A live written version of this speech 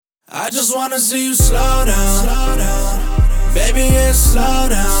just wanna see you slow down, baby, yeah, slow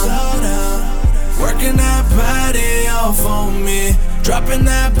down. Working that body off on me, dropping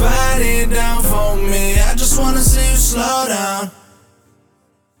that body down for me. I just wanna see you slow down.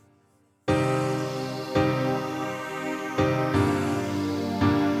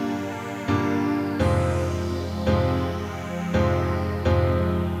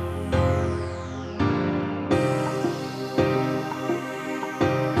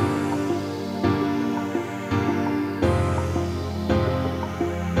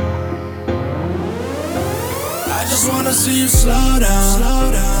 I just wanna see you slow down,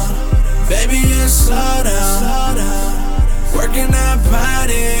 baby, yeah, slow down. Working that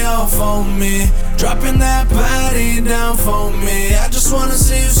body off on me, dropping that body down for me. I just wanna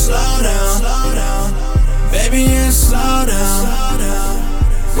see you slow down, baby, yeah, slow down.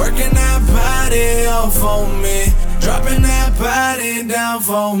 Working that body off on me, dropping that body down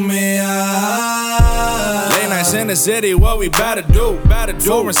for me. Late nights in the city, what we bout to do?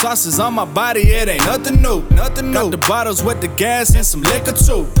 Foreign sauces on my body, it ain't nothing new. Got the bottles with the gas and some liquor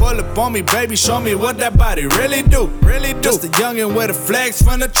too. Pull up on me, baby, show me what that body really do. Just a youngin' with a flex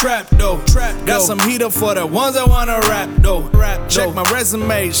from the trap though. Got some heat up for the ones that wanna rap though. Check my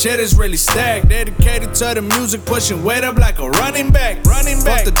resume, shit is really stacked. Dedicated to the music, pushing weight up like a running back.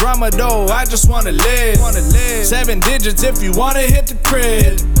 Fuck the drama though, I just wanna live. 7 digits if you wanna hit the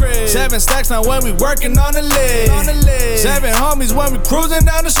crib. 7 stacks now when we working on the lid. 7 homies when we cruising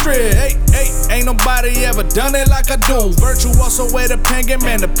down the street. Ain't nobody ever done it like I do. Virtuoso with a pen game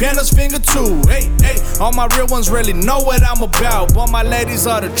and the piano's finger too. All my real ones really know what I'm about. But my ladies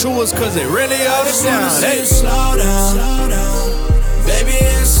are the truest cause they really hold it down. See you slow down, baby,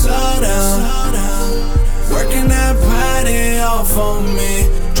 yeah, slow down. Working that body off on me,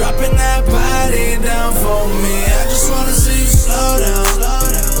 dropping that body down for me. I just wanna see you slow down,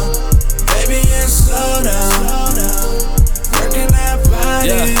 baby, yeah, slow down. Working that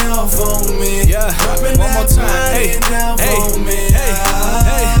body off on me, dropping that body down for me.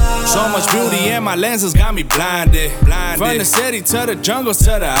 So much beauty in my lenses got me blinded. From the city to the jungles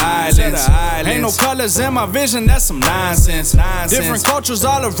to the islands. Ain't no colors in my vision, that's some nonsense. Different cultures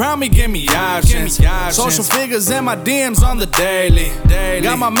all around me, give me options. Social figures in my DMs on the daily.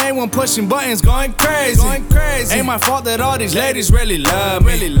 Got my main one pushing buttons, going crazy. Ain't my fault that all these ladies really love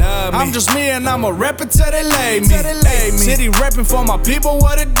me. I'm just me and I'ma rep it till they lay me. City reppin' for my people,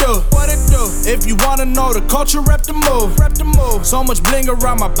 what it do? If you wanna know the culture, rep the move. So much bling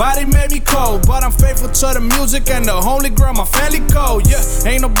around my body made me cold, but I'm faithful to the music and the holy girl, my family code.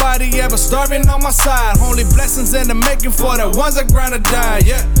 Ain't nobody ever starving on my side. Only blessings in the making for the ones that grind or die.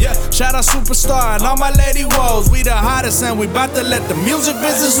 Shout out Superstar and all my lady woes. We the hottest and we bout to let the music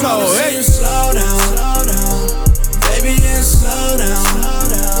business know. Slow down, baby, yeah, slow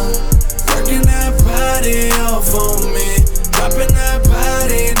down.